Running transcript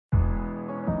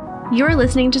You're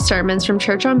listening to sermons from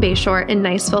Church on Bayshore in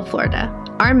Niceville, Florida.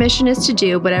 Our mission is to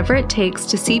do whatever it takes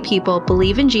to see people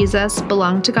believe in Jesus,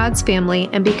 belong to God's family,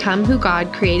 and become who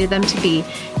God created them to be,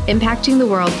 impacting the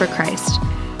world for Christ.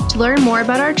 To learn more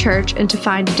about our church and to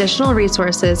find additional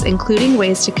resources, including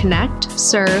ways to connect,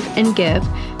 serve, and give,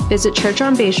 visit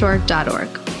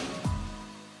churchonbayshore.org.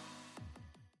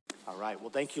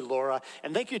 Thank you, Laura,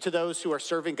 and thank you to those who are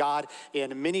serving God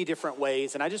in many different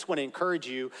ways. And I just want to encourage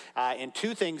you in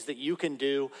two things that you can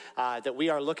do that we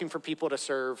are looking for people to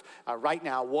serve right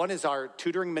now. One is our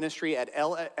tutoring ministry at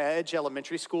Edge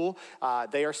Elementary School.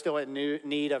 They are still in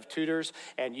need of tutors,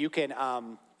 and you can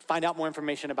find out more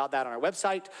information about that on our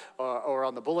website or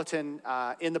on the bulletin,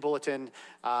 in the bulletin,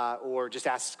 or just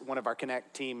ask one of our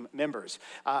Connect team members.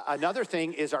 Another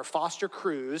thing is our foster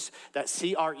crews, that's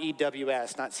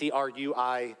C-R-E-W-S, not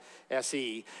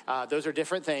C-R-U-I-S-E. Those are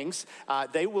different things.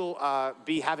 They will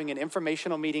be having an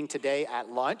informational meeting today at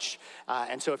lunch.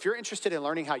 And so if you're interested in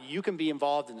learning how you can be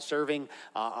involved in serving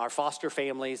our foster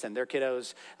families and their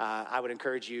kiddos, I would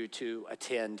encourage you to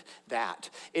attend that.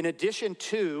 In addition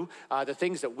to the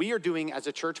things that we are doing as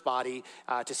a church body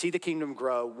to see the kingdom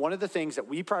grow, one of the things that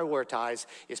we prioritize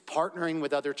is partnering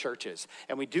with other churches.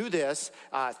 And we do this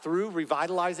through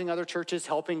revitalizing other churches,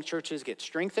 helping churches get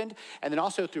strengthened, and then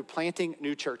also through planting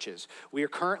new churches. We are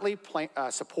currently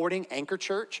supporting Anchor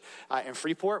Church in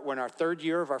Freeport. We're in our third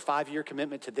year of our 5-year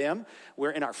commitment to them.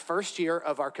 We're in our first year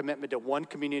of our commitment to one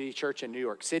community church in New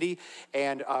York City.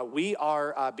 And we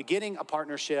are beginning a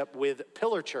partnership with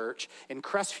Pillar Church in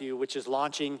Crestview, which is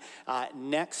launching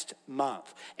next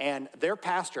month. And their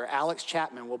pastor, Alex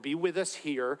Chapman, will be with us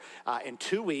here in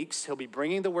 2 weeks. He'll be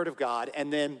bringing the word of God.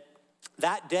 And then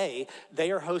that day,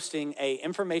 they are hosting an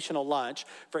informational lunch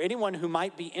for anyone who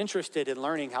might be interested in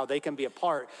learning how they can be a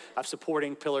part of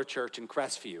supporting Pillar Church in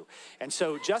Crestview. And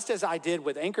so just as I did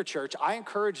with Anchor Church, I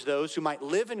encourage those who might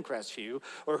live in Crestview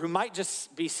or who might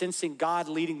just be sensing God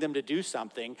leading them to do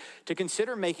something to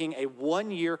consider making a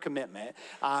 1-year commitment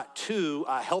to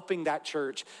helping that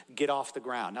church get off the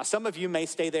ground. Now, some of you may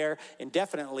stay there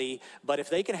indefinitely, but if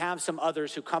they can have some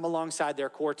others who come alongside their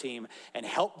core team and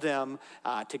help them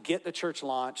to get the church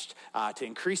launched, to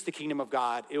increase the kingdom of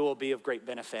God, it will be of great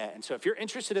benefit. And so if you're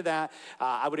interested in that,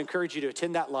 I would encourage you to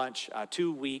attend that lunch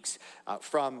 2 weeks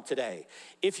from today.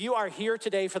 If you are here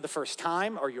today for the first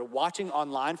time or you're watching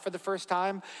online for the first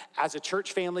time, as a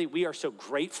church family, we are so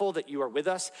grateful that you are with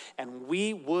us, and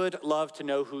we would love to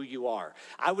know who you are.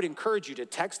 I would encourage you to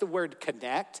text the word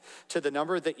CONNECT to the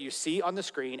number that you see on the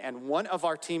screen, and one of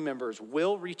our team members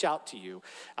will reach out to you,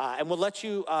 and we'll let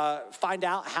you find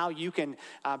out how you can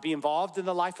be involved in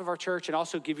the life of our church and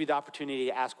also give you the opportunity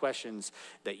to ask questions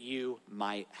that you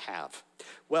might have.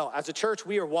 Well, as a church,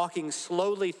 we are walking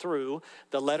slowly through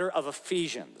the letter of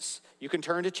Ephesians. You can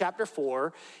turn to chapter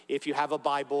 4 if you have a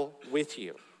Bible with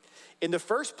you. In the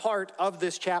first part of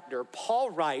this chapter, Paul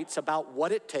writes about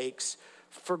what it takes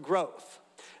for growth.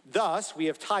 Thus, we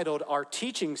have titled our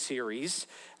teaching series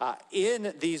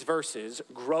in these verses,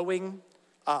 Growing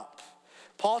Up.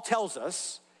 Paul tells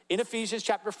us in Ephesians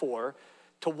chapter 4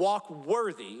 to walk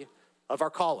worthy of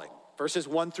our calling. Verses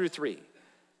 1 through 3.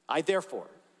 I therefore,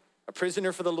 a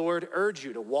prisoner for the Lord, urge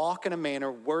you to walk in a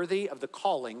manner worthy of the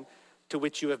calling to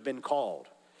which you have been called,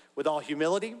 with all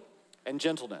humility and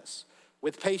gentleness,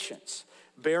 with patience,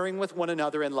 bearing with one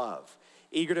another in love,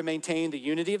 eager to maintain the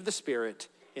unity of the Spirit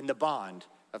in the bond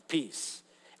of peace.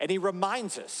 And he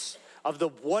reminds us of the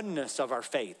oneness of our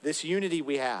faith, this unity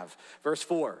we have. Verse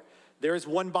 4, there is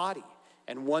one body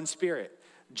and one Spirit,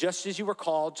 just as you were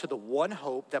called to the one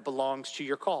hope that belongs to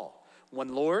your call.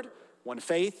 One Lord, one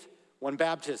faith, one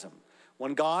baptism,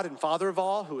 one God and Father of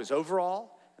all, who is over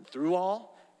all and through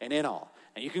all and in all.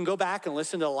 And you can go back and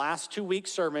listen to the last 2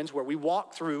 weeks' sermons where we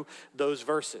walk through those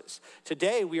verses.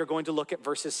 Today, we are going to look at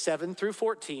verses 7 through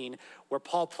 14, where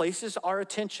Paul places our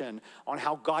attention on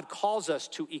how God calls us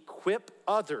to equip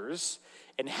others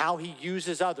and how he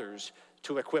uses others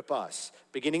to equip us.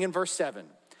 Beginning in verse 7,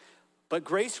 but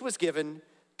grace was given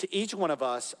to each one of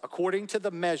us according to the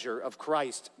measure of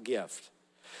Christ's gift.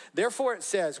 Therefore it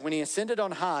says, when he ascended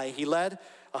on high, he led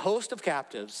a host of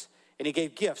captives and he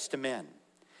gave gifts to men.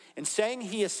 In saying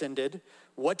he ascended,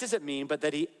 what does it mean but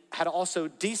that he had also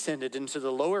descended into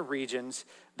the lower regions,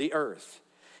 the earth?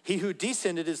 He who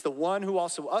descended is the one who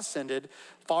also ascended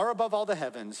far above all the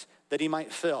heavens, that he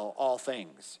might fill all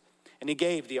things. And he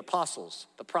gave the apostles,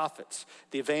 the prophets,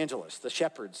 the evangelists, the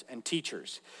shepherds, and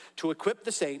teachers to equip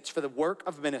the saints for the work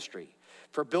of ministry,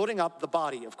 for building up the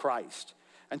body of Christ,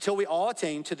 until we all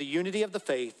attain to the unity of the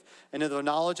faith and of the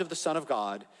knowledge of the Son of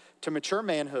God, to mature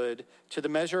manhood, to the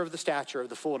measure of the stature of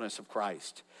the fullness of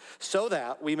Christ, so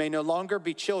that we may no longer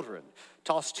be children,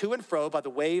 tossed to and fro by the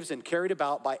waves and carried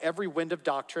about by every wind of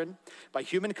doctrine, by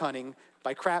human cunning,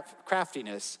 by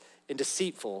craftiness and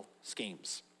deceitful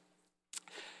schemes.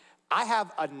 I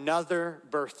have another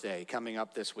birthday coming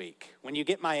up this week. When you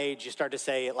get my age, you start to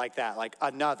say it like that, like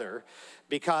another,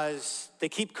 because they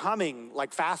keep coming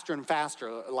like faster and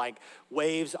faster, like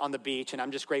waves on the beach, and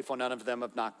I'm just grateful none of them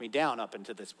have knocked me down up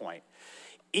until this point.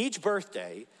 Each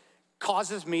birthday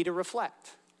causes me to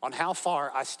reflect on how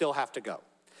far I still have to go,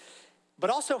 but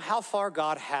also how far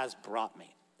God has brought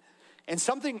me. And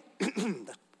something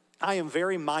I am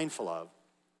very mindful of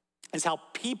is how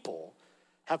people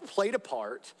have played a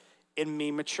part in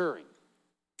me maturing.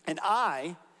 And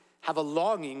I have a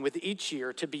longing with each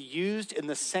year to be used in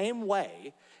the same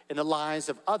way in the lives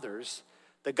of others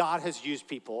that God has used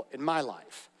people in my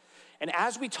life. And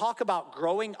as we talk about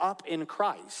growing up in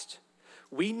Christ,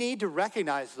 we need to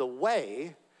recognize the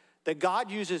way that God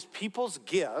uses people's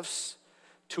gifts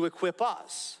to equip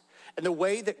us, and the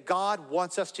way that God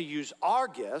wants us to use our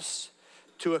gifts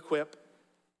to equip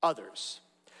others.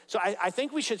 So I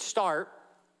think we should start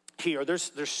here.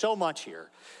 There's so much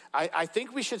here. I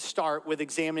think we should start with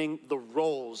examining the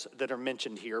roles that are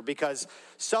mentioned here, because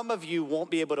some of you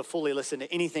won't be able to fully listen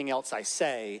to anything else I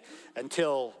say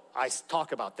until I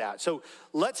talk about that. So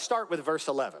let's start with verse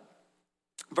 11.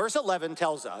 Verse 11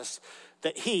 tells us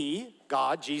that he,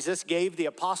 God, Jesus, gave the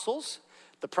apostles,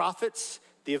 the prophets,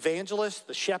 the evangelists,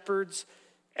 the shepherds,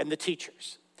 and the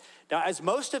teachers. Now, as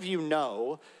most of you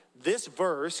know, this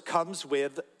verse comes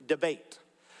with debate.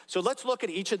 So let's look at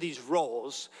each of these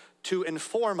roles to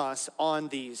inform us on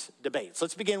these debates.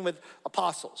 Let's begin with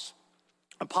apostles,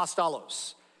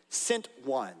 apostolos, sent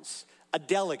ones, a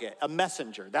delegate, a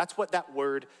messenger. That's what that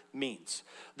word means.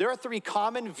 There are three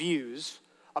common views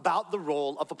about the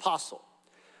role of apostle.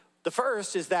 The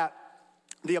first is that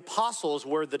the apostles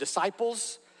were the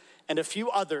disciples and a few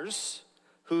others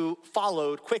who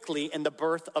followed quickly in the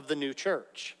birth of the new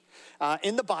church.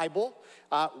 In the Bible,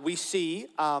 we see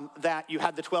that you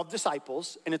had the 12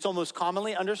 disciples, and it's almost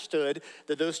commonly understood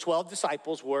that those 12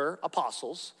 disciples were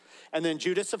apostles. And then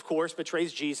Judas, of course,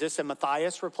 betrays Jesus, and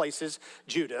Matthias replaces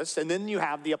Judas. And then you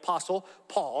have the apostle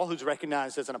Paul, who's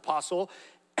recognized as an apostle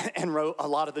and wrote a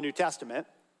lot of the New Testament.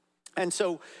 And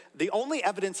so the only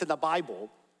evidence in the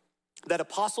Bible that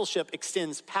apostleship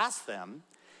extends past them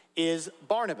is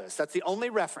Barnabas. That's the only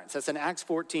reference. That's in Acts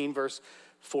 14, verse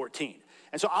 14.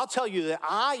 And so I'll tell you that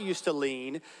I used to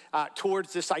lean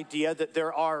towards this idea that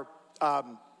there are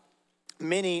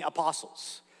many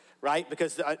apostles, right?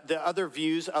 Because the other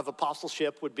views of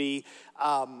apostleship would be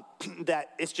that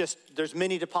it's just, there's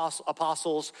many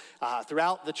apostles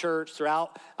throughout the church,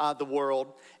 throughout the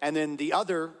world. And then the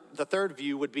third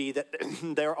view would be that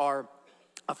there are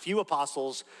a few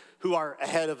apostles who are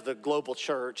ahead of the global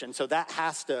church. And so that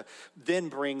has to then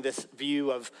bring this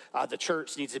view of the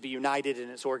church needs to be united in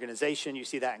its organization. You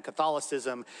see that in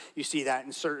Catholicism. You see that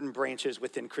in certain branches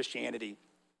within Christianity.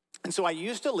 And so I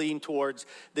used to lean towards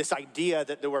this idea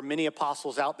that there were many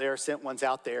apostles out there, sent ones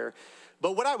out there.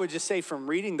 But what I would just say from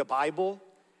reading the Bible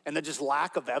and the just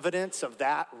lack of evidence of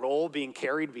that role being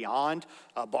carried beyond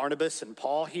Barnabas and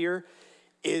Paul here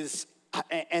is,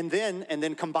 and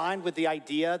then combined with the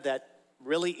idea that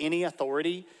really any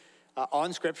authority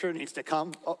on Scripture needs to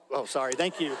come. Oh, sorry,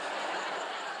 thank you.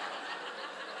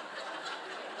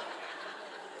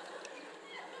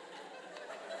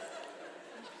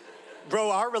 Bro,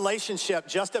 our relationship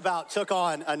just about took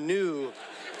on a new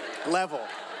level.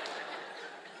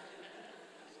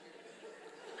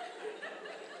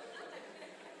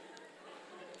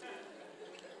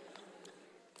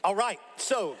 All right,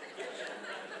 so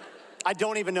I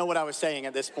don't even know what I was saying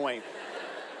at this point.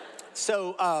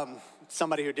 So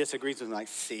somebody who disagrees with me, like,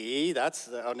 see,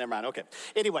 oh, never mind, okay.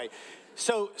 Anyway,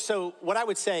 so what I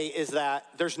would say is that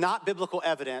there's not biblical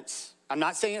evidence. I'm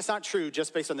not saying it's not true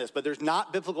just based on this, but there's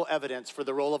not biblical evidence for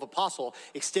the role of apostle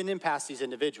extending past these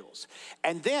individuals.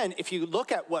 And then if you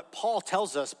look at what Paul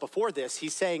tells us before this,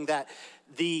 he's saying that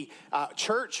the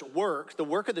church work, the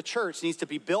work of the church needs to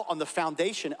be built on the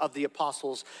foundation of the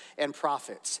apostles and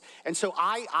prophets. And so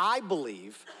I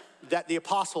believe that the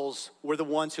apostles were the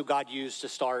ones who God used to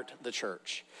start the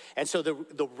church. And so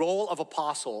the role of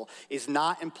apostle is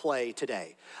not in play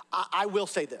today. I will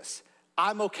say this.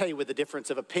 I'm okay with the difference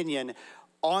of opinion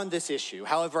on this issue.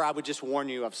 However, I would just warn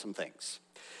you of some things.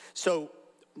 So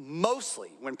mostly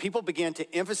when people begin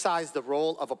to emphasize the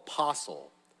role of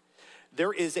apostle,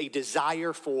 there is a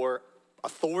desire for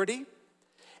authority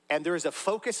and there is a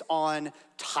focus on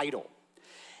title.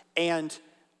 And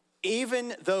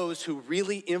even those who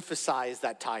really emphasize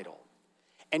that title.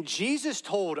 And Jesus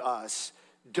told us,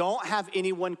 don't have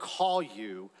anyone call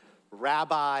you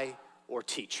rabbi or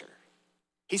teacher.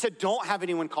 He said, don't have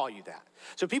anyone call you that.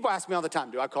 So people ask me all the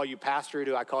time, do I call you pastor?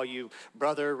 Do I call you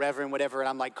brother, reverend, whatever? And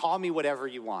I'm like, call me whatever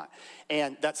you want.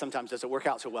 And that sometimes doesn't work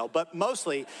out so well, but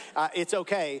mostly it's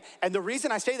okay. And the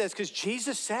reason I say that is because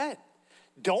Jesus said,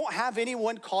 don't have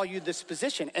anyone call you this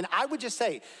position. And I would just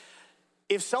say,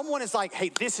 if someone is like, hey,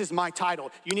 this is my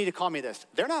title, you need to call me this,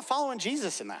 they're not following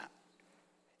Jesus in that.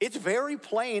 It's very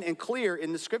plain and clear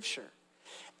in the scripture.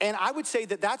 And I would say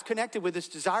that that's connected with this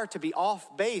desire to be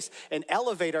off base and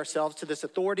elevate ourselves to this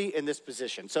authority in this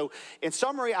position. So in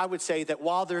summary, I would say that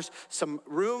while there's some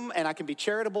room and I can be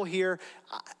charitable here,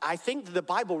 I think that the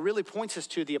Bible really points us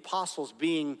to the apostles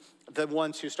being the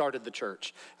ones who started the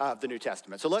church of the New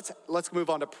Testament. So let's move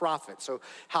on to prophets. So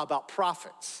how about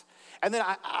prophets? And then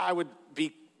I would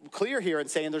be clear here in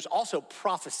saying there's also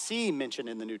prophecy mentioned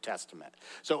in the New Testament.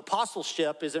 So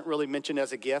apostleship isn't really mentioned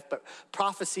as a gift, but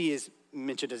prophecy is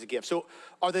mentioned as a gift. So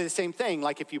are they the same thing?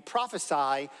 Like if you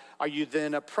prophesy, are you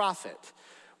then a prophet?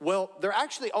 Well, there are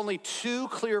actually only two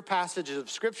clear passages of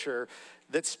scripture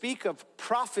that speak of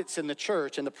prophets in the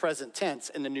church in the present tense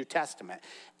in the New Testament.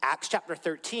 Acts chapter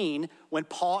 13, when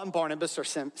Paul and Barnabas are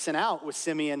sent out with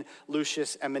Simeon,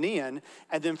 Lucius, and Manaen,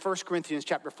 and then 1 Corinthians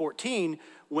chapter 14,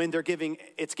 when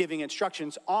it's giving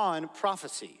instructions on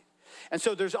prophecy. And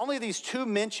so there's only these two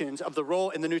mentions of the role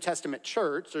in the New Testament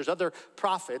church. There's other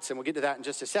prophets, and we'll get to that in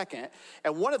just a second.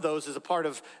 And one of those is a part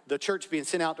of the church being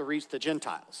sent out to reach the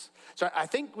Gentiles. So I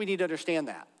think we need to understand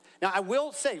that. Now, I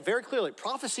will say very clearly,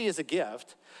 prophecy is a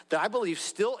gift that I believe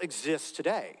still exists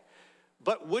today.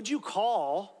 But would you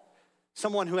call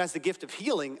someone who has the gift of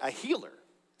healing a healer?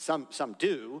 Some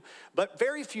do, but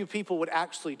very few people would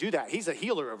actually do that. He's a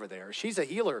healer over there. She's a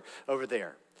healer over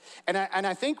there. And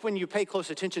I think when you pay close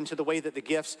attention to the way that the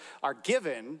gifts are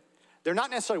given, they're not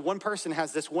necessarily one person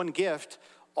has this one gift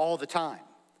all the time.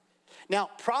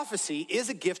 Now, prophecy is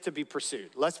a gift to be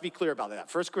pursued. Let's be clear about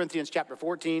that. 1 Corinthians chapter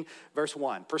 14, verse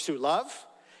 1. Pursue love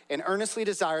and earnestly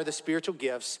desire the spiritual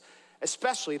gifts,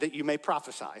 especially that you may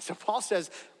prophesy. So Paul says,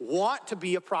 want to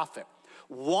be a prophet.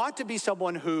 Want to be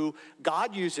someone who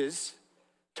God uses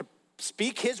to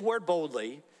speak his word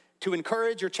boldly, to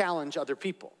encourage or challenge other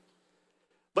people.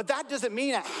 But that doesn't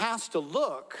mean it has to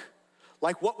look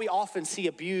like what we often see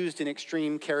abused in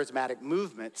extreme charismatic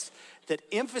movements that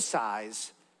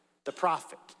emphasize the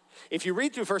prophet. If you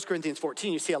read through 1 Corinthians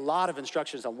 14, you see a lot of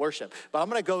instructions on worship. But I'm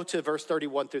going to go to verse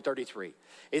 31 through 33.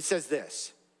 It says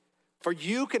this, for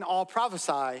you can all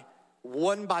prophesy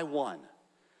one by one,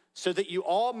 so that you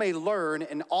all may learn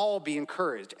and all be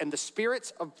encouraged. And the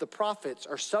spirits of the prophets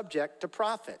are subject to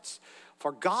prophets.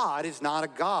 For God is not a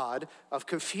God of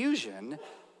confusion,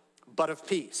 but of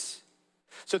peace.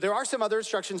 So there are some other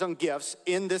instructions on gifts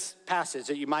in this passage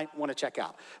that you might want to check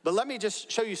out. But let me just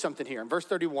show you something here in verse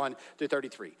 31 through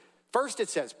 33. First, it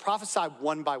says, prophesy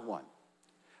one by one.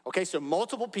 Okay, so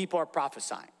multiple people are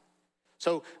prophesying.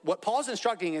 So what Paul's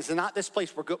instructing is not this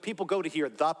place where people go to hear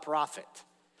the prophet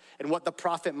and what the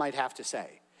prophet might have to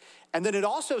say. And then it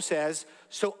also says,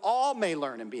 so all may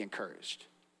learn and be encouraged.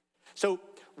 So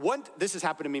this has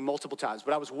happened to me multiple times,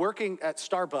 but I was working at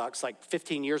Starbucks like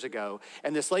 15 years ago,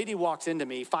 and this lady walks into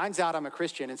me, finds out I'm a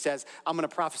Christian, and says, I'm gonna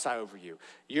prophesy over you.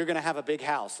 You're gonna have a big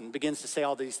house, and begins to say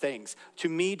all these things to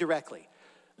me directly.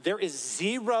 There is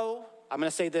zero, I'm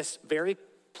gonna say this very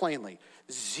plainly,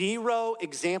 zero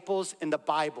examples in the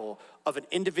Bible of an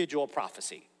individual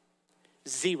prophecy.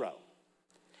 Zero.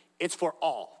 It's for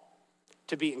all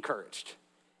to be encouraged.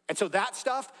 And so that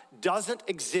stuff doesn't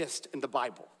exist in the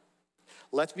Bible.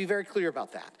 Let's be very clear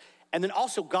about that. And then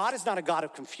also, God is not a God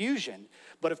of confusion,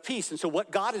 but of peace. And so what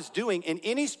God is doing in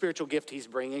any spiritual gift he's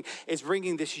bringing is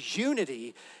bringing this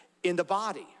unity in the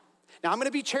body. Now, I'm going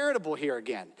to be charitable here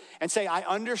again and say I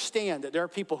understand that there are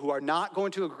people who are not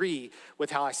going to agree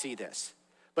with how I see this.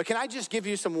 But can I just give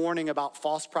you some warning about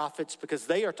false prophets? Because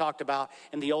they are talked about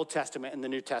in the Old Testament and the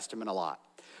New Testament a lot.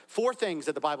 4 things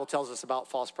that the Bible tells us about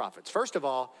false prophets. First of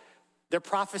all, their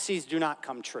prophecies do not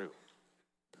come true.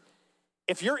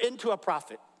 If you're into a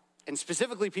prophet, and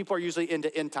specifically people are usually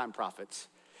into end-time prophets,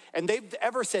 and they've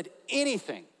ever said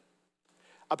anything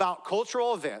about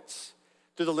cultural events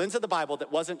through the lens of the Bible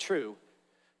that wasn't true,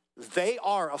 they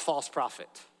are a false prophet.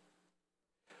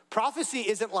 Prophecy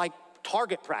isn't like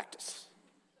target practice.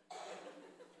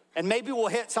 And maybe we'll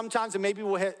hit sometimes and maybe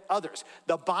we'll hit others.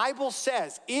 The Bible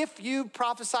says if you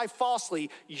prophesy falsely,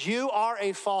 you are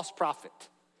a false prophet.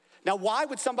 Now, why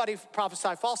would somebody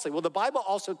prophesy falsely? Well, the Bible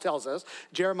also tells us,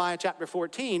 Jeremiah chapter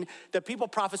 14, that people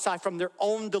prophesy from their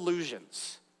own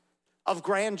delusions. of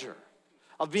grandeur,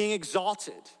 of being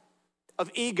exalted, of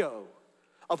ego,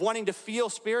 of wanting to feel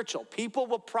spiritual. People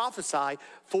will prophesy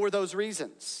for those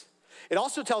reasons. It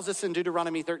also tells us in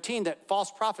Deuteronomy 13 that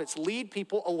false prophets lead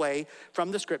people away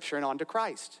from the scripture and onto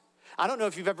Christ. I don't know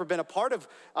if you've ever been a part of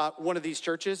one of these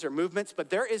churches or movements, but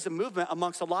there is a movement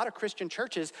amongst a lot of Christian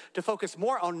churches to focus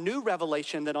more on new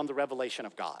revelation than on the revelation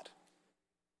of God.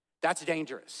 That's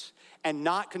dangerous and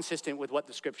not consistent with what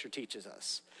the scripture teaches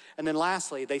us. And then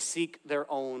lastly, they seek their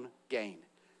own gain.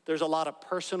 There's a lot of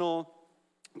personal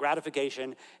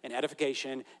gratification and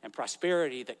edification and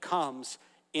prosperity that comes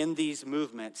in these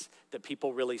movements that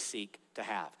people really seek to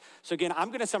have. So again,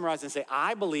 I'm gonna summarize and say,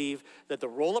 I believe that the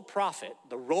role of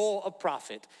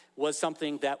prophet was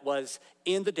something that was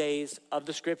in the days of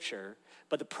the scripture,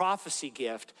 but the prophecy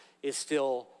gift is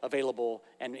still available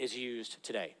and is used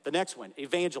today. The next one,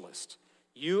 evangelist,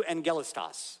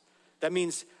 euangelistos. That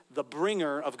means the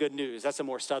bringer of good news. That's a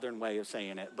more southern way of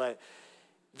saying it, but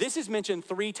this is mentioned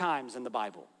 3 times in the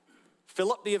Bible.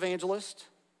 Philip the evangelist,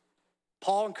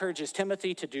 Paul encourages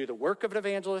Timothy to do the work of an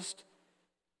evangelist,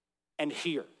 and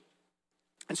here.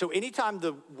 And so anytime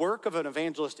the work of an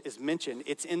evangelist is mentioned,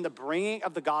 it's in the bringing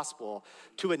of the gospel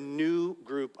to a new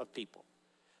group of people.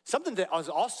 Something that is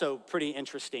also pretty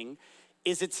interesting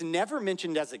is it's never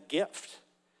mentioned as a gift,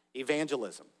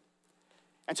 evangelism.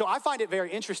 And so I find it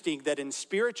very interesting that in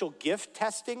spiritual gift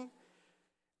testing,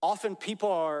 often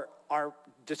people are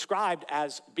described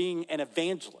as being an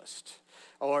evangelist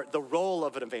or the role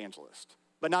of an evangelist,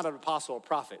 but not an apostle or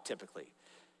prophet typically.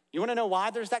 You wanna know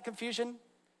why there's that confusion?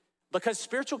 Because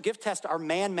spiritual gift tests are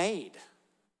man-made.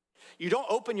 You don't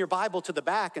open your Bible to the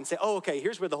back and say, oh, okay,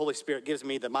 here's where the Holy Spirit gives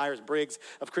me the Myers-Briggs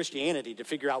of Christianity to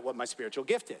figure out what my spiritual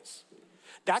gift is.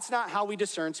 That's not how we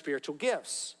discern spiritual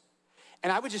gifts.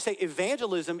 And I would just say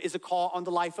evangelism is a call on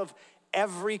the life of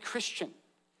every Christian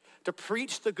to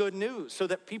preach the good news so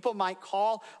that people might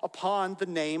call upon the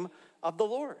name of the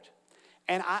Lord.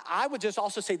 And I would just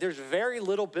also say there's very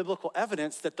little biblical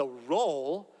evidence that the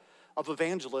role of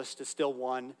evangelist is still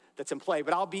one that's in play.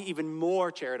 But I'll be even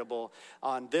more charitable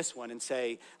on this one and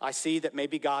say, I see that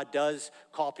maybe God does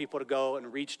call people to go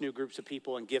and reach new groups of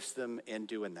people and gifts them in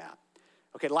doing that.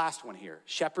 Okay, last one here,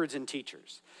 shepherds and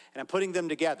teachers. And I'm putting them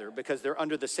together because they're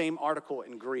under the same article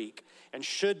in Greek and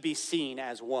should be seen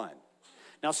as one.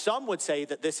 Now, some would say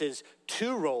that this is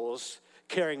 2 roles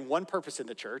carrying one purpose in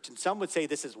the church, and some would say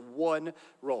this is one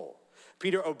role.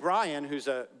 Peter O'Brien, who's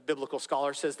a biblical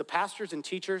scholar, says the pastors and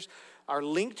teachers are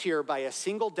linked here by a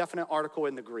single definite article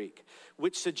in the Greek,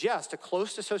 which suggests a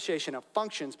close association of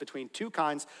functions between 2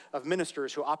 kinds of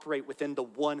ministers who operate within the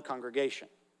one congregation.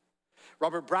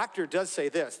 Robert Brachter does say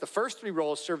this: the first 3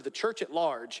 roles serve the church at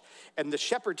large, and the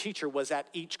shepherd teacher was at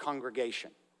each congregation.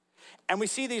 And we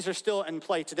see these are still in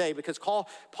play today because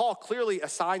Paul clearly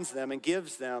assigns them and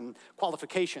gives them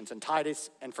qualifications in Titus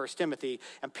and 1 Timothy,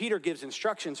 and Peter gives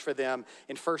instructions for them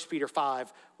in 1 Peter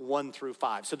 5, 1 through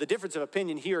 5. So the difference of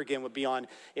opinion here again would be on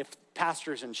if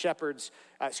pastors and shepherds,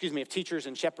 if teachers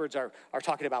and shepherds are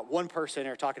talking about one person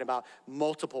or talking about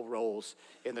multiple roles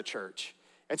in the church.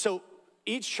 And so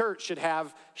each church should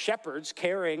have shepherds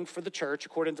caring for the church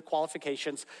according to the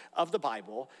qualifications of the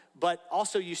Bible, but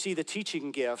also you see the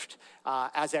teaching gift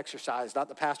as exercised, not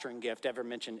the pastoring gift ever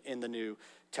mentioned in the New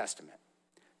Testament.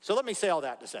 So let me say all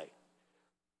that to say,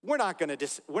 we're not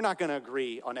gonna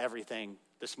agree on everything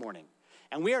this morning,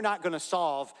 and we are not gonna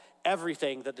solve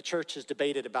everything that the church has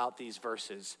debated about these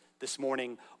verses this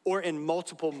morning or in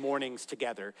multiple mornings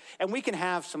together, and we can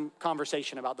have some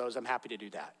conversation about those. I'm happy to do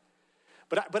that.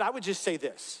 But I would just say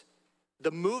this,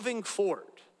 the moving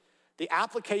forward, the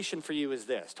application for you is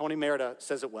this. Tony Merida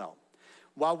says it well.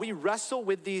 While we wrestle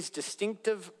with these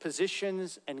distinctive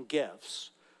positions and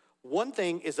gifts, one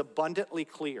thing is abundantly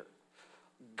clear.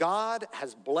 God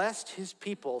has blessed his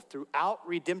people throughout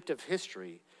redemptive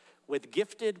history with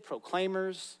gifted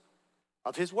proclaimers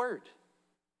of his word.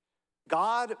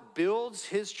 God builds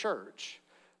his church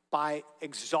by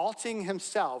exalting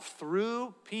himself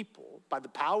through people by the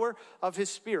power of his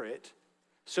Spirit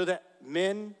so that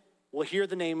men will hear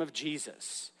the name of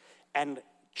Jesus and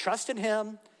trust in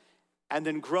him and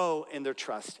then grow in their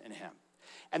trust in him.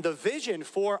 And the vision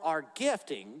for our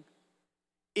gifting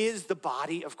is the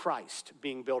body of Christ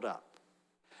being built up.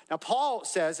 Now, Paul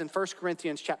says in 1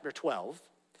 Corinthians chapter 12,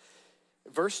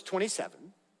 verse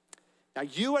 27, now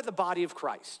you are the body of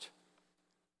Christ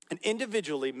and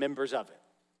individually members of it.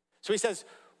 So he says,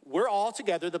 we're all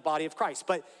together the body of Christ,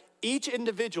 but each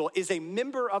individual is a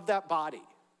member of that body.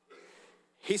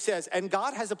 He says, and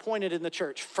God has appointed in the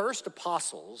church first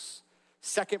apostles,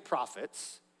 second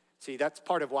prophets, See, that's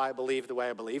part of why I believe the way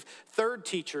I believe. Third,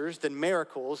 teachers, then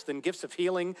miracles, then gifts of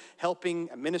healing, helping,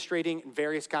 administrating, and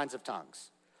various kinds of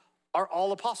tongues. Are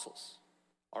all apostles?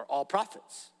 Are all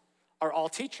prophets? Are all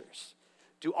teachers?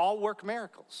 Do all work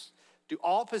miracles? Do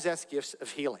all possess gifts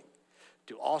of healing?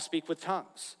 Do all speak with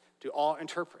tongues? Do all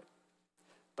interpret?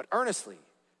 But earnestly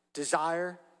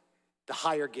desire the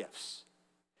higher gifts.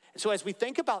 And so as we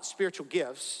think about spiritual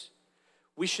gifts,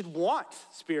 we should want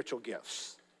spiritual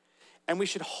gifts. And we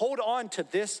should hold on to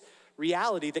this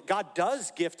reality that God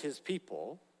does gift his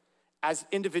people as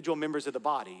individual members of the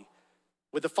body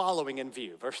with the following in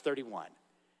view. Verse 31,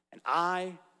 and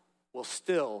I will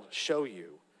still show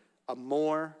you a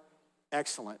more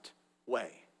excellent way.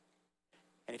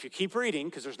 And if you keep reading,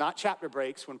 because there's not chapter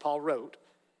breaks when Paul wrote,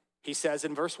 he says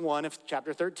in verse 1 of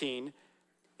chapter 13,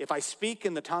 if I speak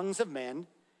in the tongues of men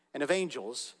and of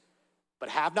angels, but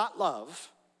have not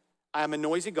love, I am a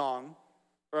noisy gong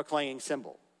or a clanging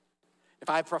cymbal. If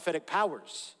I have prophetic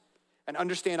powers and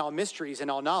understand all mysteries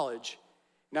and all knowledge,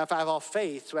 now if I have all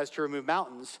faith so as to remove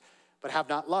mountains, but have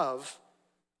not love,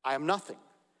 I am nothing.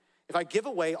 If I give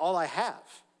away all I have,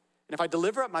 and if I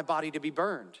deliver up my body to be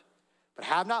burned, but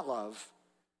have not love,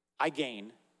 I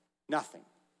gain nothing.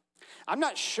 I'm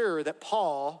not sure that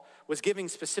Paul was giving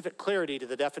specific clarity to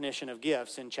the definition of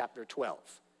gifts in chapter 12.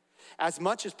 As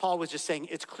much as Paul was just saying,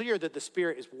 it's clear that the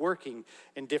Spirit is working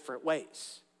in different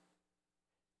ways.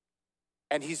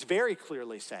 And he's very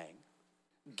clearly saying,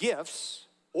 gifts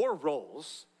or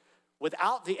roles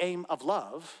without the aim of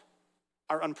love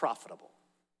are unprofitable.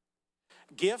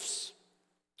 Gifts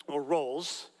or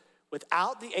roles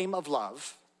without the aim of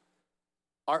love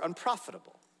are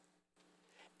unprofitable.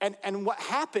 And what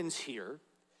happens here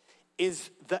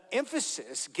is the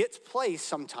emphasis gets placed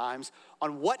sometimes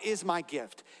on what is my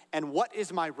gift and what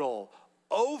is my role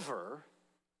over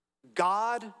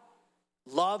God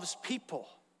loves people.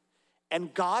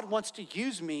 And God wants to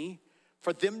use me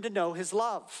for them to know his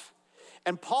love.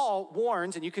 And Paul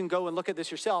warns, and you can go and look at this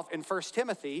yourself in 1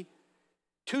 Timothy,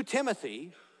 to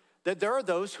Timothy, that there are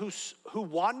those who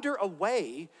wander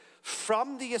away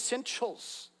from the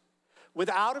essentials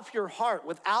without a pure heart,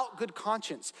 without good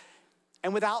conscience,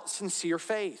 and without sincere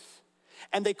faith.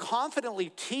 And they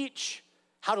confidently teach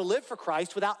how to live for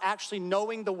Christ without actually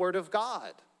knowing the word of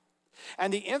God.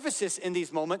 And the emphasis in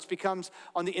these moments becomes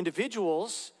on the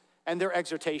individuals and their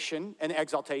exhortation and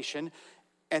exaltation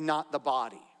and not the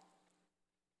body.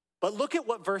 But look at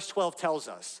what verse 12 tells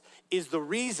us is the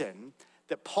reason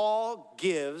that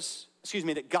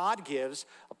God gives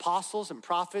apostles and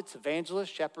prophets, evangelists,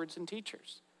 shepherds, and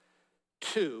teachers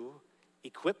to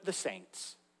equip the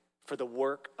saints for the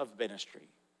work of ministry,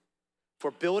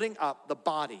 for building up the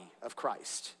body of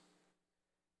Christ,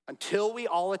 until we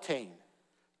all attain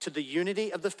to the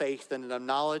unity of the faith and the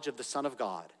knowledge of the Son of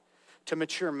God, to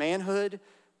mature manhood,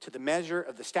 to the measure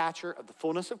of the stature of the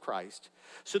fullness of Christ,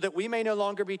 so that we may no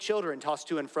longer be children tossed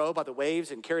to and fro by the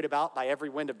waves and carried about by every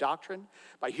wind of doctrine,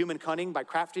 by human cunning, by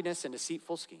craftiness and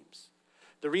deceitful schemes.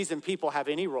 The reason people have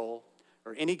any role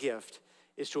or any gift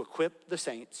is to equip the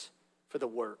saints for the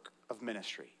work of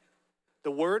ministry.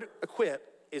 The word equip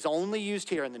is only used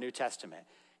here in the New Testament,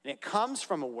 and it comes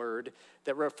from a word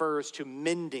that refers to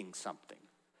mending something.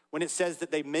 When it says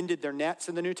that they mended their nets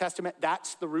in the New Testament,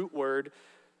 that's the root word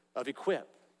of equip.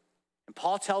 And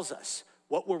Paul tells us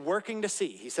what we're working to see.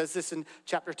 He says this in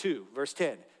chapter 2, verse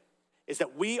 10, is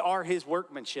that we are his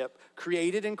workmanship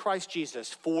created in Christ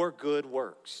Jesus for good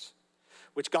works,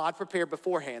 which God prepared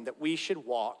beforehand that we should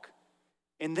walk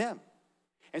in them.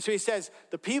 And so he says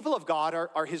the people of God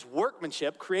are his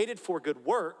workmanship created for good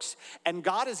works, and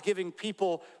God is giving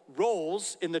people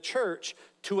roles in the church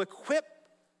to equip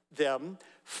them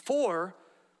for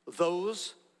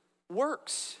those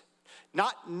works.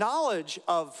 Not knowledge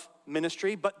of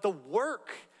ministry, but the work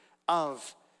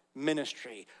of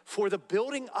ministry for the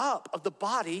building up of the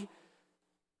body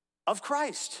of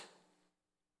Christ.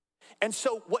 And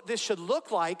so what this should look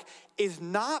like is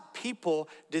not people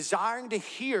desiring to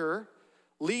hear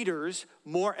leaders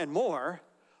more and more,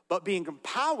 but being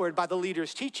empowered by the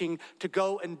leader's teaching to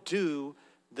go and do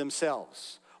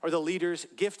themselves, or the leader's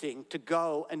gifting to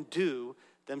go and do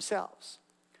themselves.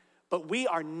 But we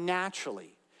are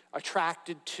naturally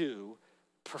attracted to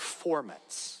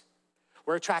performance.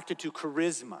 We're attracted to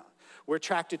charisma. We're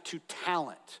attracted to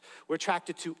talent. We're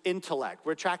attracted to intellect.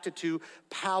 We're attracted to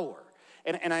power.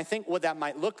 And I think what that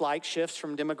might look like shifts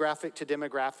from demographic to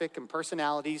demographic and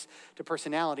personalities to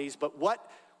personalities. But what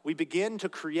we begin to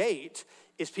create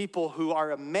is people who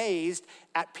are amazed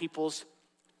at people's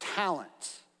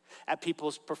talent, at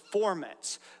people's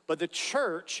performance. But the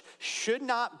church should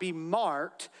not be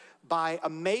marked by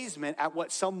amazement at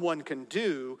what someone can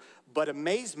do, but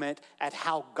amazement at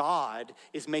how God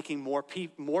is making more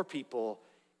people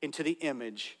into the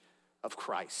image of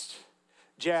Christ.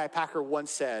 J.I. Packer once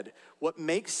said, "What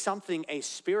makes something a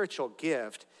spiritual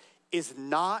gift is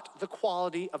not the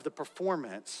quality of the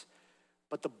performance,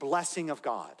 but the blessing of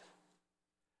God."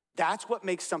 That's what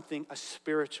makes something a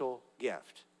spiritual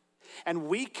gift. And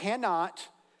we cannot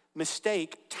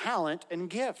mistake talent and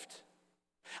gift.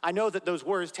 I know that those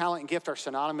words, talent and gift, are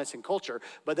synonymous in culture,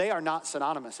 but they are not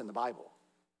synonymous in the Bible.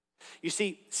 You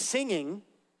see, singing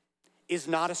is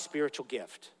not a spiritual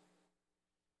gift.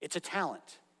 It's a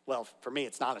talent. Well, for me,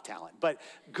 it's not a talent, but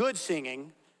good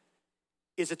singing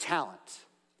is a talent.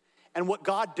 And what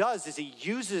God does is he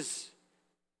uses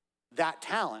that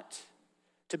talent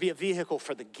to be a vehicle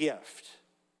for the gift.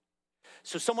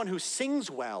 So someone who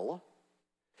sings well,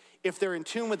 if they're in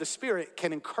tune with the Spirit,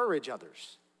 can encourage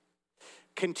others,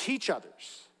 can teach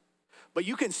others. But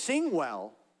you can sing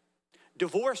well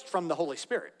divorced from the Holy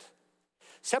Spirit,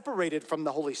 separated from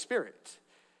the Holy Spirit.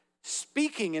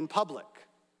 Speaking in public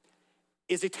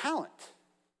is a talent.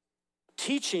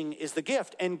 Teaching is the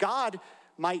gift. And God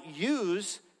might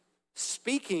use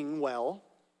speaking well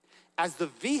as the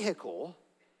vehicle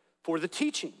for the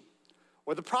teaching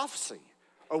or the prophecy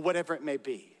or whatever it may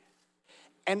be.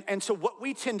 And so what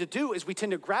we tend to do is we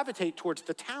tend to gravitate towards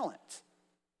the talent.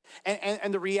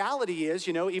 And the reality is,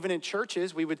 even in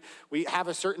churches, we have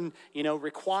a certain,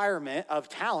 requirement of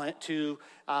talent to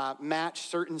match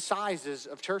certain sizes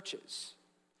of churches.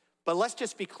 But let's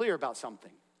just be clear about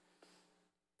something.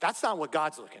 That's not what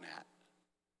God's looking at.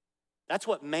 That's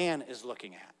what man is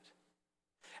looking at.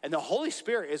 And the Holy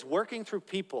Spirit is working through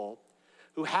people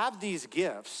who have these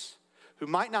gifts, who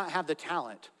might not have the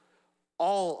talent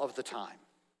all of the time.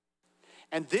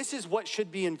 And this is what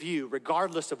should be in view,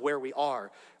 regardless of where we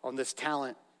are on this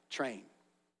talent train,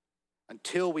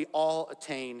 until we all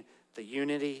attain the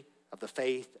unity of the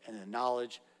faith and the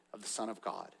knowledge of the Son of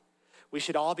God. We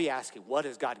should all be asking, what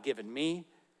has God given me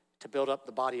to build up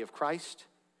the body of Christ?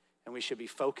 And we should be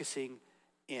focusing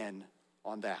in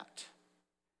on that.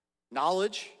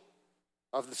 Knowledge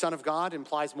of the Son of God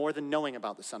implies more than knowing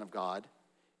about the Son of God.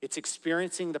 It's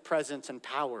experiencing the presence and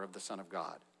power of the Son of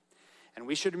God. And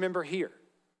we should remember here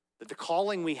that the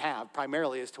calling we have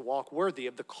primarily is to walk worthy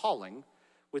of the calling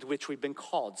with which we've been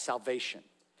called, salvation,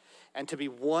 and to be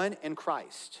one in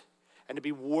Christ, and to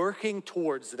be working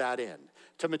towards that end,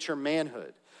 to mature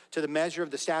manhood, to the measure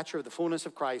of the stature of the fullness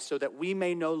of Christ, so that we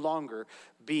may no longer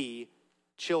be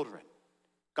children.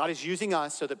 God is using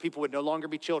us so that people would no longer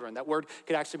be children. That word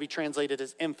could actually be translated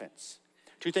as infants.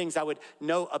 Two things I would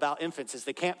know about infants is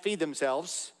they can't feed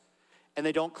themselves and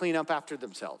they don't clean up after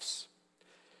themselves.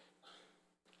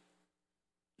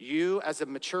 You, as a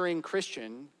maturing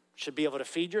Christian, should be able to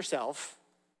feed yourself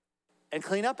and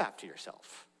clean up after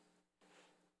yourself.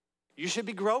 You should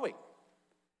be growing.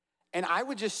 And I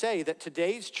would just say that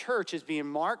today's church is being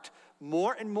marked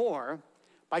more and more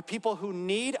by people who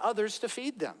need others to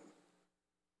feed them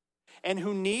and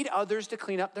who need others to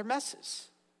clean up their messes.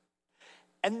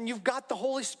 And you've got the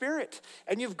Holy Spirit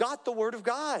and you've got the Word of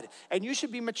God, and you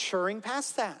should be maturing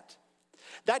past that.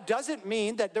 That doesn't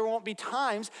mean that there won't be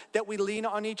times that we lean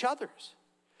on each other's.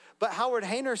 But Howard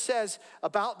Hayner says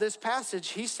about this passage,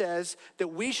 he says that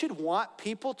we should want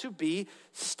people to be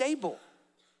stable.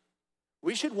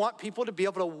 We should want people to be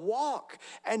able to walk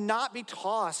and not be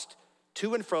tossed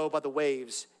to and fro by the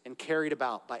waves and carried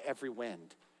about by every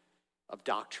wind of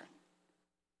doctrine.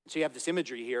 So you have this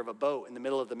imagery here of a boat in the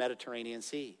middle of the Mediterranean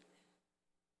Sea.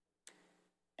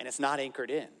 And it's not anchored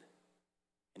in.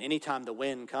 And anytime the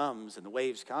wind comes and the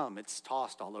waves come, it's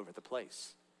tossed all over the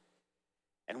place.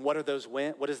 And what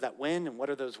is that wind and what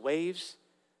are those waves?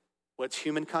 Well, it's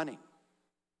human cunning.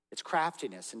 It's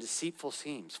craftiness and deceitful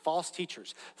schemes. False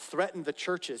teachers threatened the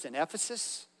churches in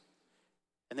Ephesus,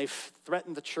 and they've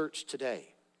threatened the church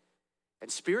today.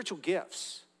 And spiritual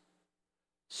gifts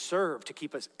serve to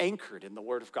keep us anchored in the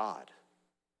Word of God,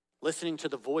 listening to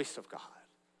the voice of God.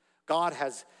 God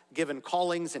has given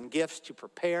callings and gifts to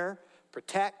prepare,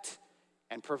 protect,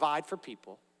 and provide for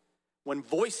people when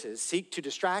voices seek to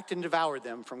distract and devour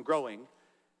them from growing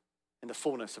in the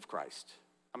fullness of Christ.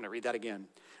 I'm going to read that again.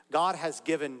 God has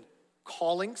given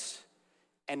callings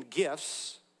and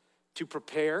gifts to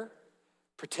prepare,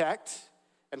 protect,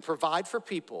 and provide for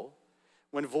people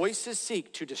when voices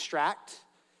seek to distract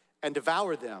and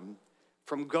devour them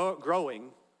from growing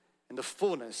in the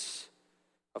fullness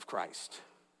of Christ.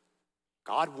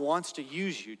 God wants to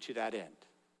use you to that end.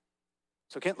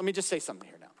 So let me just say something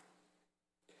here now.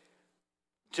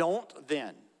 Don't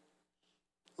then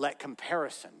let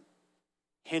comparison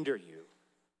hinder you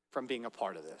from being a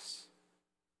part of this.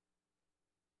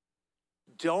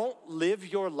 Don't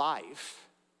live your life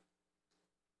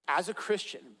as a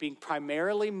Christian being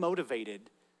primarily motivated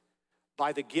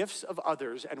by the gifts of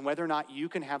others and whether or not you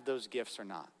can have those gifts or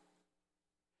not.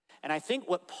 And I think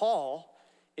what Paul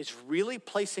is really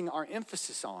placing our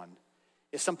emphasis on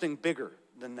is something bigger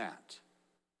than that.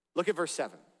 Look at verse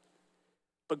 7.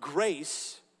 But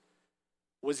grace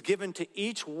was given to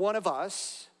each one of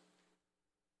us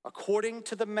according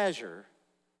to the measure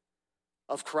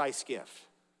of Christ's gift.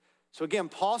 So again,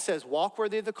 Paul says, walk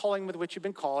worthy of the calling with which you've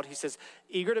been called. He says,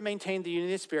 eager to maintain the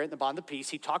unity of the Spirit and the bond of peace.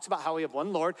 He talks about how we have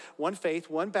one Lord, one faith,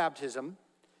 one baptism,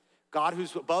 God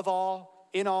who's above all,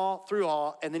 in all, through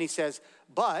all. And then he says,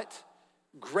 but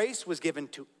grace was given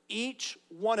to each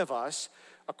one of us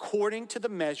according to the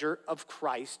measure of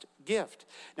Christ's gift.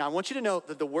 Now, I want you to note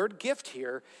that the word gift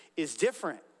here is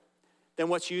different than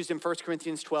what's used in 1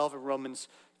 Corinthians 12 and Romans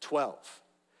 12.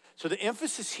 So the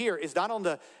emphasis here is not on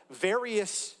the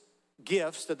various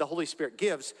gifts that the Holy Spirit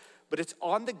gives, but it's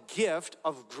on the gift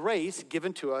of grace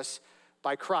given to us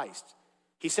by Christ.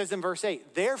 He says in verse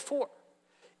 8, therefore,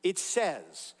 it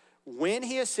says, when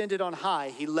he ascended on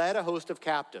high, he led a host of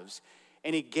captives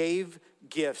and he gave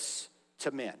gifts to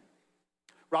men.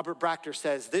 Robert Brachter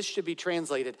says this should be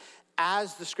translated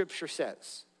as the scripture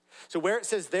says. So where it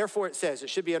says, therefore it says, it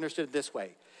should be understood this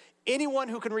way. Anyone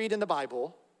who can read in the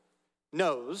Bible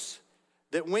knows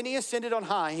that when he ascended on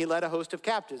high, he led a host of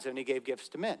captives and he gave gifts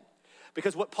to men.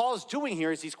 Because what Paul is doing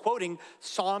here is he's quoting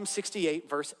Psalm 68,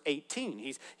 verse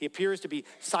 18. He appears to be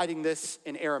citing this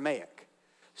in Aramaic.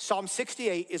 Psalm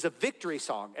 68 is a victory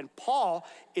song, and Paul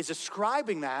is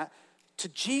ascribing that to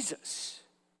Jesus.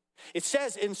 It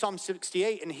says in Psalm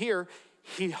 68, and here,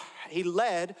 he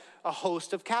led a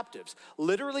host of captives.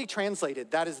 Literally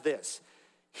translated, that is this.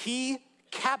 He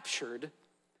captured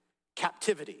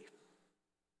captivity.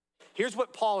 Here's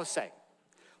what Paul is saying.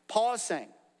 Paul is saying,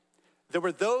 there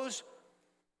were those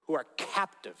who are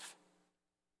captive.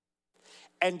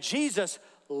 And Jesus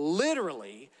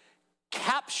literally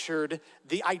captured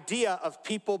the idea of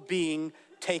people being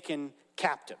taken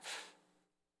captive.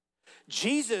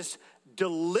 Jesus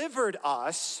delivered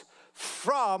us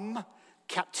from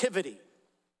captivity.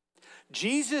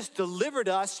 Jesus delivered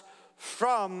us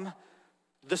from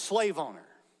the slave owner.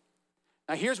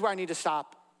 Now here's where I need to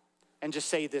stop and just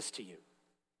say this to you.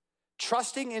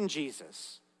 Trusting in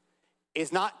Jesus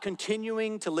is not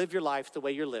continuing to live your life the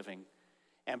way you're living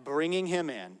and bringing him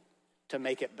in to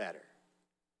make it better.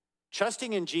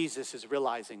 Trusting in Jesus is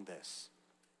realizing this.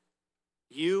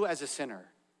 You as a sinner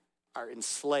are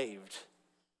enslaved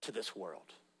to this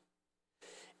world.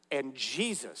 And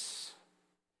Jesus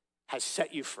has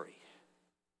set you free.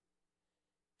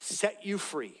 Set you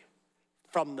free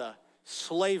from the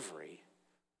slavery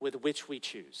with which we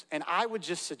choose. And I would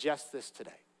just suggest this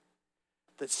today,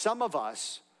 that some of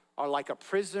us are like a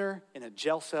prisoner in a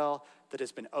jail cell that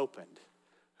has been opened,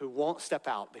 who won't step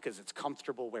out because it's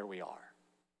comfortable where we are.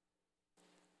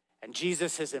 And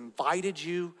Jesus has invited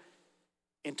you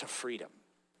into freedom.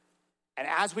 And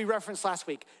as we referenced last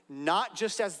week, not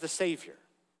just as the Savior,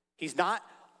 he's not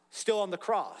still on the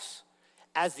cross,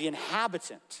 as the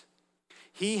inhabitant,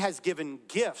 he has given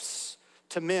gifts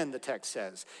to men, the text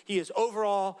says. He is over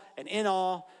all and in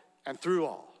all and through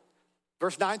all.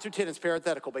 Verse 9 through 10 is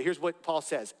parenthetical, but here's what Paul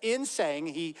says. In saying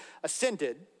he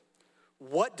ascended,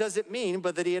 what does it mean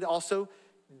but that he had also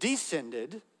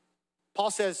descended?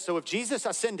 Paul says, so if Jesus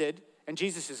ascended and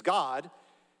Jesus is God,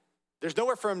 there's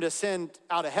nowhere for him to ascend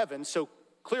out of heaven, so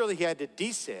clearly he had to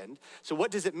descend. So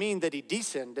what does it mean that he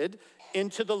descended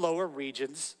into the lower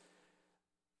regions,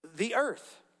 the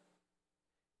earth?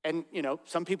 And,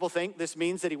 some people think this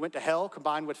means that he went to hell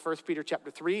combined with 1 Peter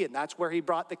chapter 3, and that's where he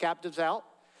brought the captives out.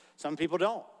 Some people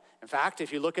don't. In fact,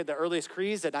 if you look at the earliest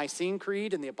creeds, the Nicene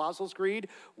Creed and the Apostles' Creed,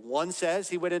 one says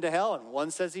he went into hell and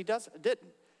one says he didn't.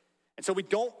 And so we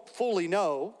don't fully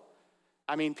know.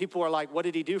 I mean, people are like, what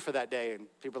did he do for that day? And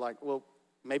people are like, well,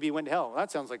 maybe he went to hell. Well,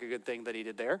 that sounds like a good thing that he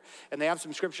did there. And they have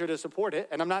some scripture to support it.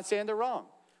 And I'm not saying they're wrong.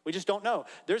 We just don't know.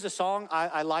 There's a song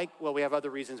I like. Well, we have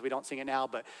other reasons we don't sing it now,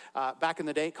 but back in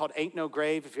the day called Ain't No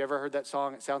Grave. If you ever heard that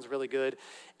song, it sounds really good.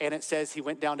 And it says he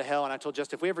went down to hell. And I told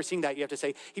Justin, if we ever sing that, you have to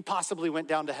say, he possibly went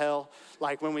down to hell,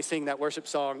 like when we sing that worship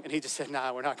song. And he just said,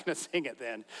 nah, we're not going to sing it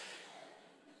then.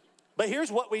 But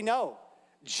here's what we know.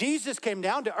 Jesus came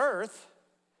down to earth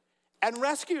and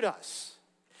rescued us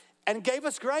and gave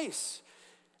us grace.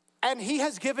 And he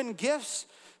has given gifts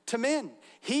to men.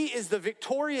 He is the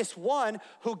victorious one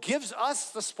who gives us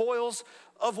the spoils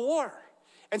of war.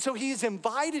 And so he's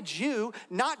invited you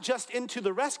not just into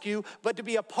the rescue, but to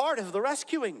be a part of the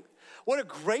rescuing. What a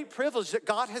great privilege that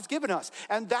God has given us.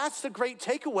 And that's the great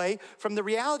takeaway from the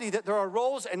reality that there are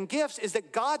roles and gifts, is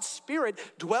that God's Spirit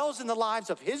dwells in the lives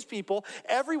of his people,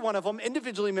 every one of them,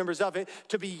 individually members of it,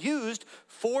 to be used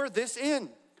for this end.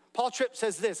 Paul Tripp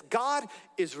says this: God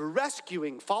is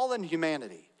rescuing fallen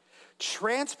humanity,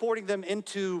 transporting them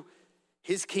into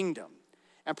his kingdom,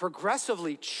 and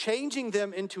progressively changing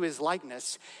them into his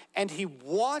likeness, and he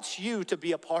wants you to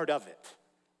be a part of it.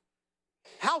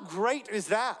 How great is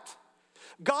that?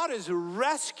 God is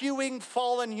rescuing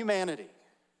fallen humanity,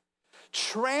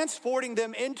 transporting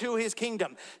them into his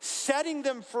kingdom, setting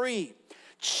them free,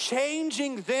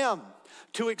 changing them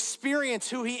to experience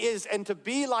who he is and to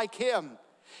be like him.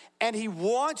 And he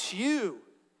wants you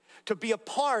to be a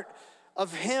part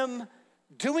of him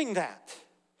doing that.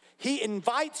 He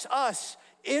invites us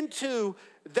into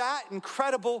that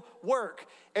incredible work.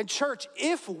 And church,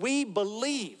 if we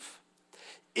believe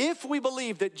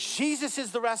that Jesus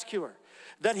is the rescuer,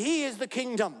 that he is the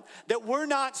kingdom, that we're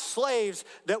not slaves,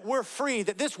 that we're free,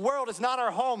 that this world is not our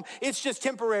home, it's just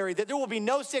temporary, that there will be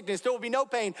no sickness, there will be no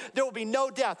pain, there will be no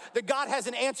death, that God has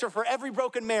an answer for every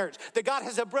broken marriage, that God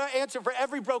has an answer for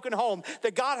every broken home,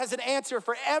 that God has an answer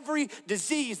for every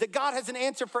disease, that God has an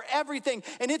answer for everything,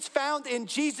 and it's found in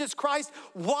Jesus Christ.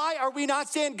 Why are we not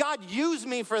saying, God, use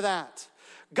me for that?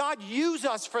 God, use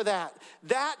us for that.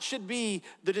 That should be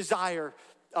the desire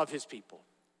of his people.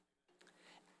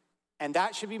 And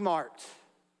that should be marked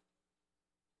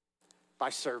by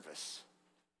service.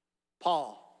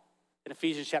 Paul, in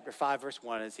Ephesians chapter 5, verse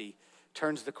 1, as he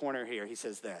turns the corner here, he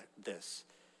says this: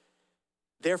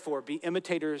 therefore, be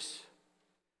imitators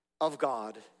of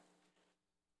God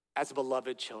as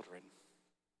beloved children,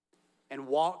 and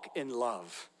walk in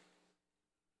love,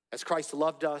 as Christ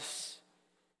loved us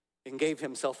and gave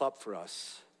himself up for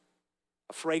us,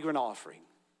 a fragrant offering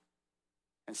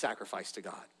and sacrifice to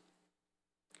God.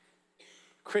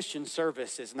 Christian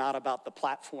service is not about the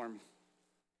platform.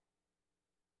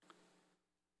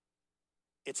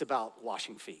 It's about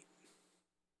washing feet.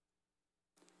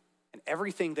 And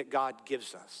everything that God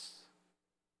gives us,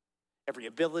 every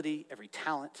ability, every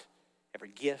talent, every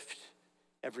gift,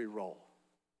 every role,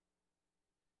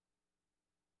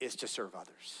 is to serve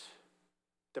others.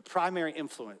 The primary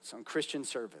influence on Christian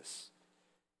service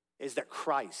is that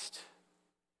Christ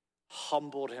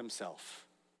humbled himself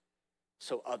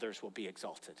so others will be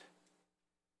exalted.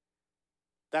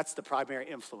 That's the primary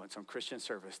influence on Christian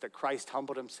service, that Christ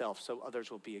humbled himself so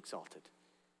others will be exalted.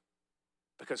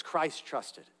 Because Christ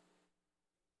trusted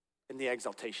in the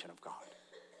exaltation of God.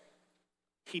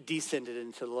 He descended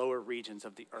into the lower regions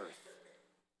of the earth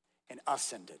and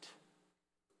ascended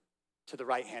to the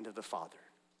right hand of the Father.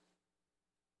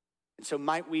 And so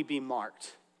might we be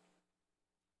marked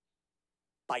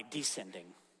by descending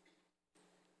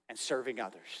and serving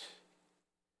others,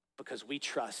 because we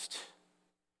trust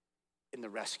in the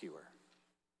rescuer.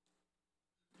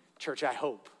 Church, I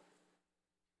hope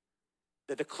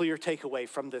that the clear takeaway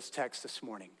from this text this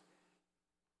morning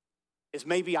is,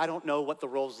 maybe I don't know what the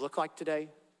roles look like today.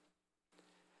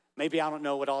 Maybe I don't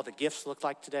know what all the gifts look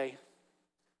like today.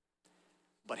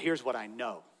 But here's what I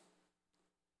know.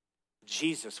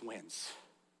 Jesus wins.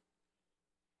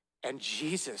 And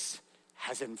Jesus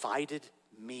has invited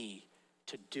me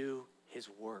to do his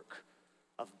work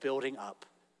of building up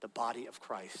the body of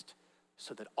Christ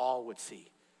so that all would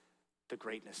see the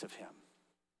greatness of him.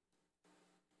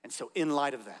 And so in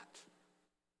light of that,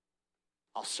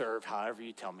 I'll serve however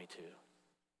you tell me to,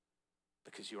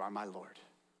 because you are my Lord,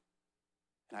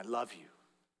 and I love you,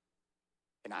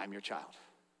 and I'm your child.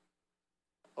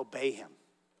 Obey him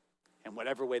in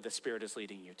whatever way the Spirit is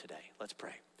leading you today. Let's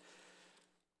pray.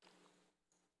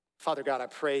 Father God, I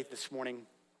pray this morning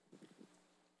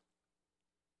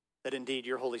that indeed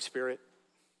your Holy Spirit,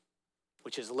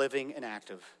 which is living and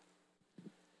active,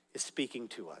 is speaking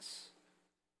to us.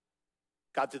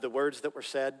 God, through the words that were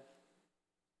said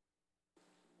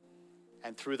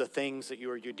and through the things that you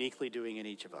are uniquely doing in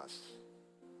each of us.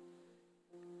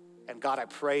 And God, I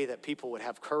pray that people would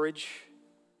have courage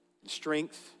and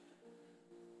strength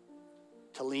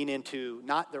to lean into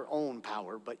not their own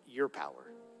power, but your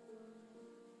power.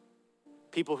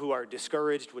 People who are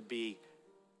discouraged would be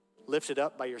lifted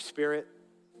up by your Spirit.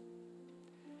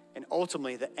 And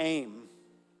ultimately, the aim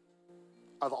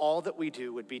of all that we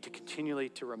do would be to continually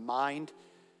to remind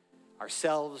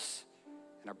ourselves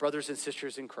and our brothers and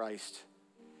sisters in Christ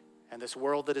and this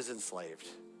world that is enslaved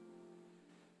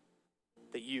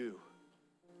that you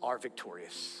are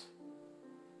victorious.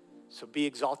 So be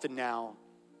exalted now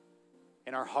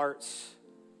in our hearts.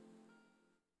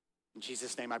 In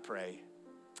Jesus' name I pray,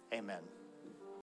 amen.